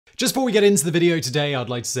Just before we get into the video today, I'd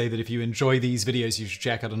like to say that if you enjoy these videos, you should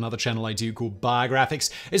check out another channel I do called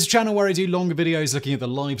Biographics. It's a channel where I do longer videos looking at the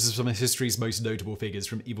lives of some of history's most notable figures,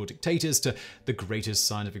 from evil dictators to the greatest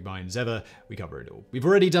scientific minds ever. We cover it all. We've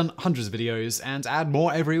already done hundreds of videos and add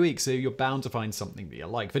more every week, so you're bound to find something that you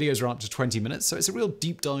like. Videos are up to 20 minutes, so it's a real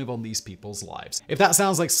deep dive on these people's lives. If that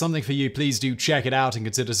sounds like something for you, please do check it out and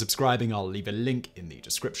consider subscribing. I'll leave a link in the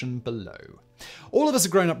description below. All of us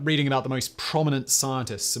have grown up reading about the most prominent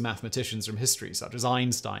scientists and mathematicians from history, such as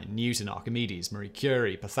Einstein, Newton, Archimedes, Marie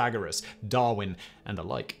Curie, Pythagoras, Darwin, and the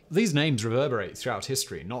like. These names reverberate throughout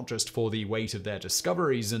history, not just for the weight of their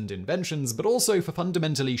discoveries and inventions, but also for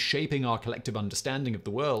fundamentally shaping our collective understanding of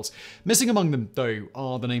the world. Missing among them, though,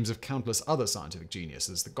 are the names of countless other scientific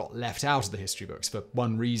geniuses that got left out of the history books for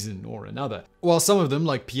one reason or another. While some of them,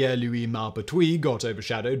 like Pierre Maupertuis, got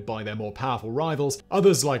overshadowed by their more powerful rivals,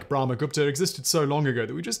 others, like Brahmagupta, existed so long ago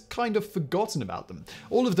that we just kind of forgotten about them.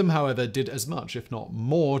 All of them, however, did as much, if not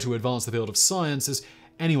more, to advance the field of science as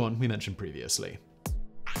anyone we mentioned previously.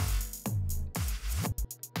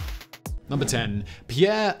 Number 10.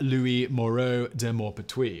 Pierre-Louis Moreau de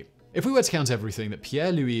Maupertuis. If we were to count everything that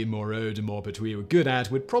Pierre-Louis Moreau de Maupertuis were good at,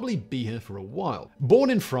 we'd probably be here for a while. Born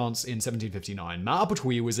in France in 1759,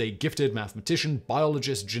 Maupertuis was a gifted mathematician,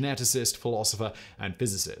 biologist, geneticist, philosopher, and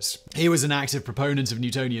physicist. He was an active proponent of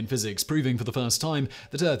Newtonian physics, proving for the first time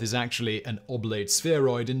that Earth is actually an oblate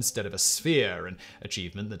spheroid instead of a sphere, an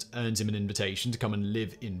achievement that earned him an invitation to come and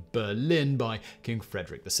live in Berlin by King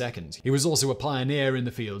Frederick II. He was also a pioneer in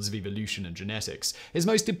the fields of evolution and genetics. His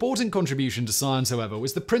most important contribution to science, however,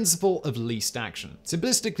 was the principle of least action.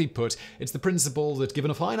 Simplistically put, it's the principle that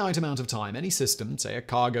given a finite amount of time, any system, say a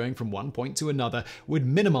car going from one point to another, would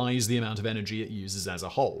minimize the amount of energy it uses as a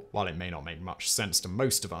whole. While it may not make much sense to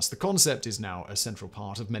most of us, the concept is now a central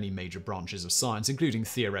part of many major branches of science, including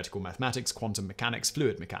theoretical mathematics, quantum mechanics,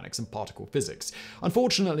 fluid mechanics, and particle physics.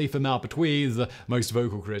 Unfortunately for Maupertuis, the most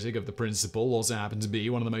vocal critic of the principle also happened to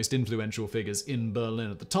be one of the most influential figures in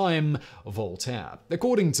Berlin at the time, Voltaire.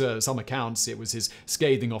 According to some accounts, it was his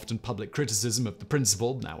scathing, often public criticism of the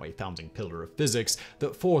principle, now a founding pillar of physics,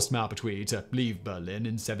 that forced Maupertuis to leave Berlin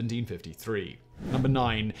in 1753. Number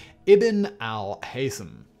 9. Ibn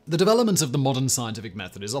Al-Haytham. The development of the modern scientific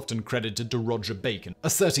method is often credited to Roger Bacon, a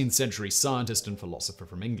 13th century scientist and philosopher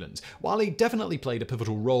from England. While he definitely played a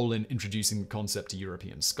pivotal role in introducing the concept to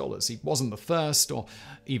European scholars, he wasn't the first or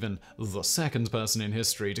even the second person in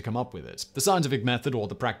history to come up with it. The scientific method, or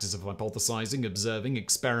the practice of hypothesizing, observing,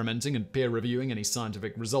 experimenting, and peer-reviewing any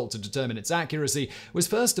scientific result to determine its accuracy, was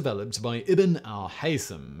first developed by Ibn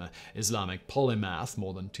Al-Haytham, Islamic polymath,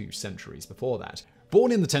 more than 2 centuries before that.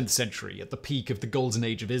 Born in the 10th century, at the peak of the Golden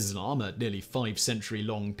Age of Islam, a nearly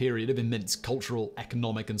 5-century-long period of immense cultural,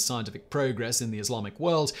 economic, and scientific progress in the Islamic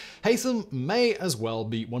world, Haytham may as well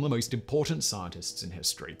be one of the most important scientists in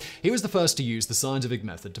history. He was the first to use the scientific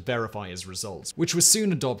method to verify his results, which was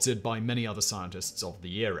soon adopted by many other scientists of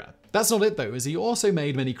the era. That's not it though, as he also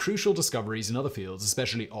made many crucial discoveries in other fields,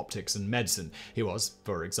 especially optics and medicine. He was,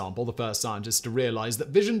 for example, the first scientist to realize that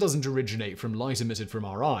vision doesn't originate from light emitted from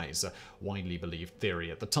our eyes, a widely believed theory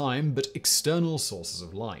at the time, but external sources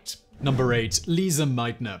of light. Number 8. Lise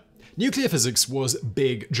Meitner. Nuclear physics was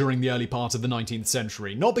big during the early part of the 19th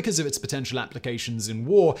century, not because of its potential applications in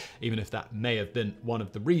war, even if that may have been one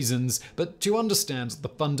of the reasons, but to understand the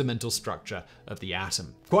fundamental structure of the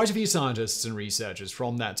atom. Quite a few scientists and researchers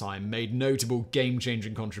from that time made notable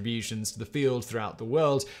game-changing contributions to the field throughout the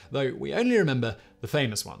world, though we only remember the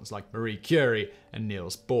famous ones like Marie Curie and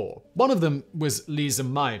Niels Bohr. One of them was Lise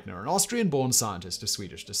Meitner, an Austrian-born scientist of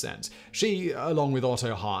Swedish descent. She, along with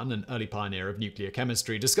Otto Hahn, an early pioneer of nuclear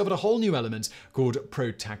chemistry, discovered a whole new element called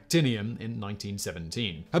protactinium in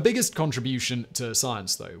 1917. Her biggest contribution to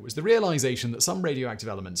science, though, was the realization that some radioactive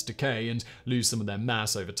elements decay and lose some of their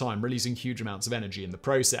mass over time, releasing huge amounts of energy in the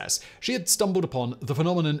process. She had stumbled upon the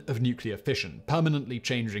phenomenon of nuclear fission, permanently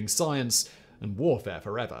changing science and warfare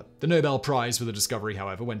forever. The Nobel Prize for the discovery,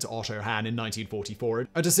 however, went to Otto Hahn in 1944,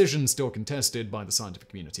 a decision still contested by the scientific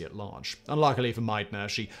community at large. Unluckily for Meitner,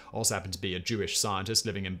 she also happened to be a Jewish scientist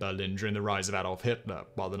living in Berlin during the rise of Adolf Hitler.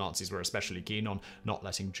 While the Nazis were especially keen on not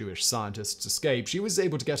letting Jewish scientists escape, she was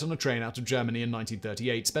able to get on a train out of Germany in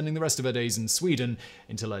 1938, spending the rest of her days in Sweden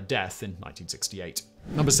until her death in 1968.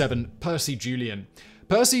 Number 7. Percy Julian.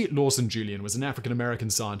 Percy Julian was an African-American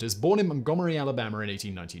scientist born in Montgomery, Alabama in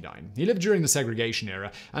 1899. He lived during the segregation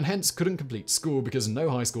era and hence couldn't complete school because no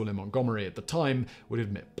high school in Montgomery at the time would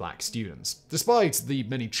admit black students. Despite the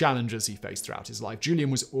many challenges he faced throughout his life,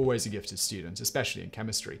 Julian was always a gifted student, especially in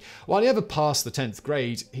chemistry. While he never passed the 10th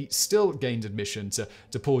grade, he still gained admission to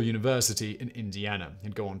DePaul University in Indiana.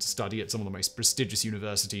 He'd go on to study at some of the most prestigious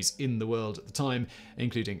universities in the world at the time,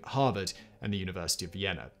 including Harvard and the University of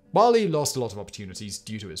Vienna. While he lost a lot of opportunities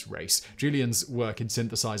due to his race, Julian's work in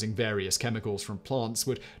synthesizing various chemicals from plants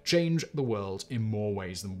would change the world in more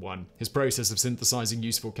ways than one. His process of synthesizing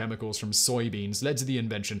useful chemicals from soybeans led to the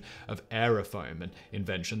invention of aerofoam, an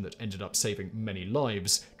invention that ended up saving many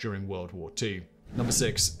lives during World War II. Number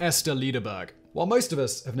 6. Esther Lederberg. While most of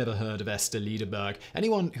us have never heard of Esther Lederberg,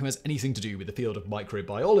 anyone who has anything to do with the field of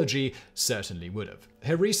microbiology certainly would have.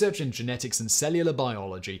 Her research in genetics and cellular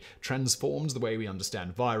biology transformed the way we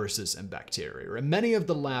understand viruses and bacteria, and many of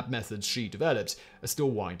the lab methods she developed are still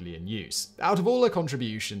widely in use. Out of all her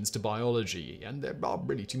contributions to biology, and there are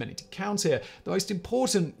really too many to count here, the most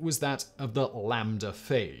important was that of the lambda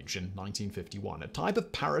phage in 1951, a type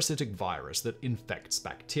of parasitic virus that infects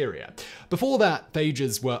bacteria. Before that,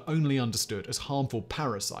 phages were only understood as harmful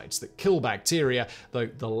parasites that kill bacteria, though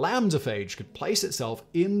the lambda phage could place itself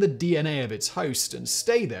in the DNA of its host and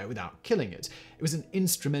stay there without killing it. It was an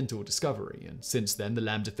instrumental discovery, and since then the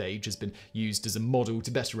lambda phage has been used as a model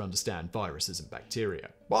to better understand viruses and bacteria.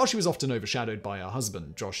 While she was often overshadowed by her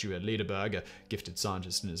husband, Joshua Lederberg, a gifted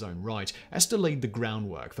scientist in his own right, Esther laid the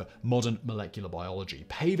groundwork for modern molecular biology,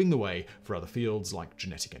 paving the way for other fields like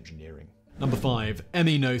genetic engineering. Number 5.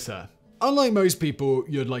 Emmy Noether. Unlike most people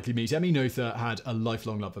you'd likely meet, Emmy Noether had a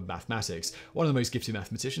lifelong love of mathematics. One of the most gifted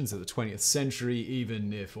mathematicians of the 20th century,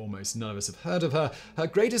 even if almost none of us have heard of her, her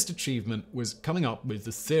greatest achievement was coming up with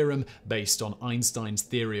the theorem based on Einstein's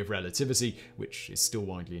theory of relativity, which is still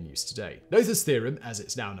widely in use today. Noether's theorem, as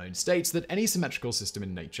it's now known, states that any symmetrical system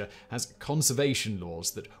in nature has conservation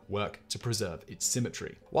laws that work to preserve its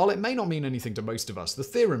symmetry. While it may not mean anything to most of us, the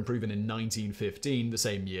theorem, proven in 1915, the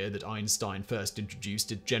same year that Einstein first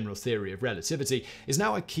introduced a general theory of relativity, is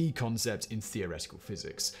now a key concept in theoretical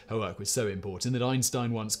physics. Her work was so important that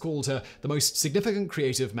Einstein once called her the most significant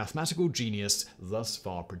creative mathematical genius thus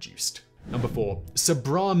far produced. Number 4.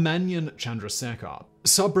 Subrahmanyan Chandrasekhar.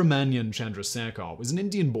 Subrahmanyan Chandrasekhar was an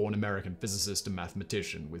Indian-born American physicist and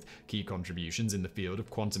mathematician with key contributions in the field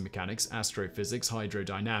of quantum mechanics, astrophysics,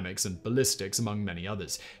 hydrodynamics, and ballistics, among many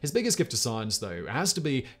others. His biggest gift to science, though, has to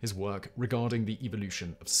be his work regarding the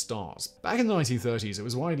evolution of stars. Back in the 1930s, it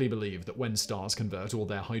was widely believed that when stars convert all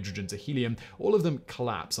their hydrogen to helium, all of them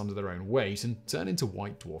collapse under their own weight and turn into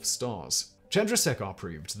white dwarf stars. Chandrasekhar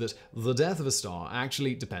proved that the death of a star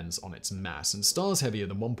actually depends on its mass, and stars heavier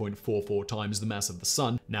than 1.44 times the mass of the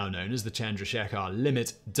Sun, now known as the Chandrasekhar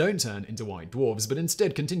limit, don't turn into white dwarfs, but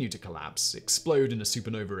instead continue to collapse, explode in a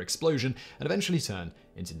supernova explosion, and eventually turn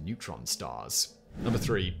into neutron stars. Number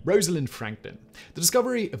 3. Rosalind Franklin. The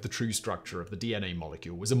discovery of the true structure of the DNA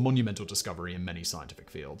molecule was a monumental discovery in many scientific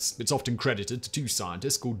fields. It's often credited to two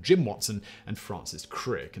scientists called Jim Watson and Francis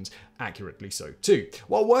Crick, and accurately so too.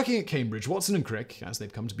 While working at Cambridge, Watson and Crick, as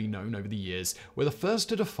they've come to be known over the years, were the first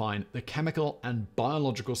to define the chemical and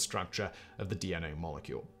biological structure of the DNA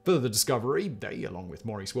molecule. For the discovery, they, along with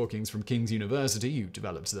Maurice Wilkins from King's University, who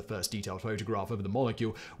developed the first detailed photograph of the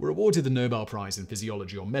molecule, were awarded the Nobel Prize in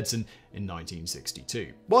Physiology or Medicine in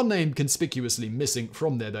 1962. One name conspicuously missing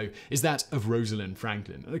from there, though, is that of Rosalind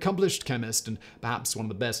Franklin, an accomplished chemist and perhaps one of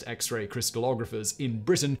the best X-ray crystallographers in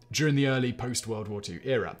Britain during the early post-World War II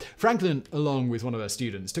era. Franklin, along with one of her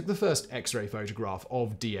students, took the first X-ray photograph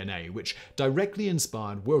of DNA, which directly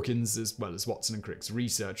inspired Wilkins as well as Watson and Crick's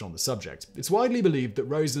research on the subject. It's widely believed that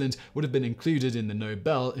Rosalind would have been included in the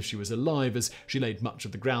Nobel if she was alive, as she laid much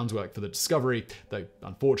of the groundwork for the discovery, though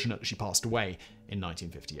unfortunately she passed away in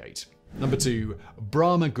 1958. Number 2.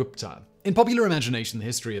 Brahmagupta. In popular imagination, the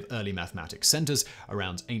history of early mathematics centers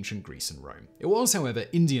around ancient Greece and Rome. It was, however,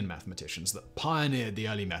 Indian mathematicians that pioneered the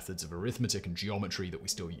early methods of arithmetic and geometry that we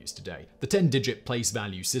still use today. The 10-digit place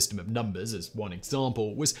value system of numbers, as one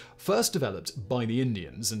example, was first developed by the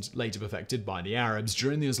Indians and later perfected by the Arabs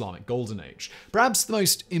during the Islamic Golden Age. Perhaps the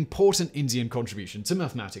most important Indian contribution to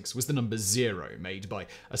mathematics was the number 0, made by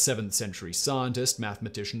a 7th century scientist,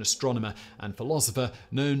 mathematician, astronomer, and philosopher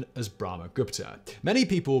known as Brahmagupta. Many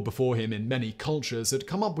people before him name in many cultures, had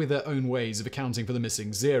come up with their own ways of accounting for the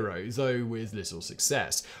missing zero, though with little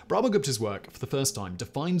success. Brahmagupta's work, for the first time,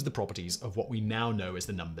 defined the properties of what we now know as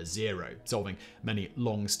the number zero, solving many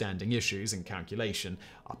long-standing issues in calculation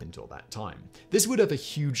up until that time. This would have a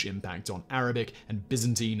huge impact on Arabic and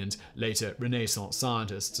Byzantine and later Renaissance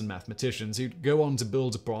scientists and mathematicians who'd go on to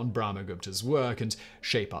build upon Brahmagupta's work and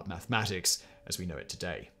shape up mathematics as we know it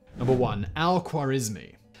today. Number 1.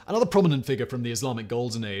 Al-Khwarizmi. Another prominent figure from the Islamic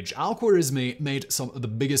Golden Age, Al-Khwarizmi made some of the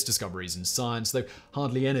biggest discoveries in science, though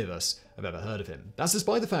hardly any of us have ever heard of him. That's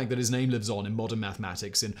despite the fact that his name lives on in modern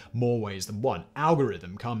mathematics in more ways than one.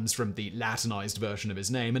 Algorithm comes from the Latinized version of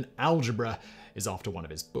his name, and algebra is after one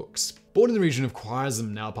of his books. Born in the region of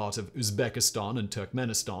Khwarezm, now part of Uzbekistan and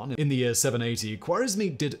Turkmenistan, in the year 780,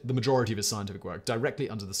 Khwarizmi did the majority of his scientific work directly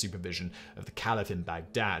under the supervision of the Caliph in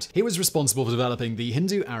Baghdad. He was responsible for developing the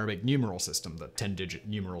Hindu-Arabic numeral system, the 10-digit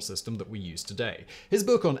numeral system that we use today. His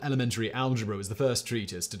book on elementary algebra was the first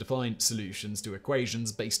treatise to define solutions to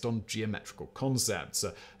equations based on geometrical concepts,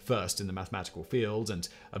 a first in the mathematical field and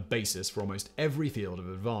a basis for almost every field of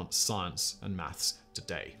advanced science and maths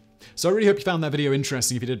today. So I really hope you found that video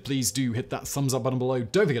interesting. If you did, please do hit that thumbs up button below.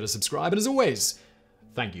 Don't forget to subscribe, and as always,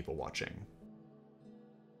 thank you for watching.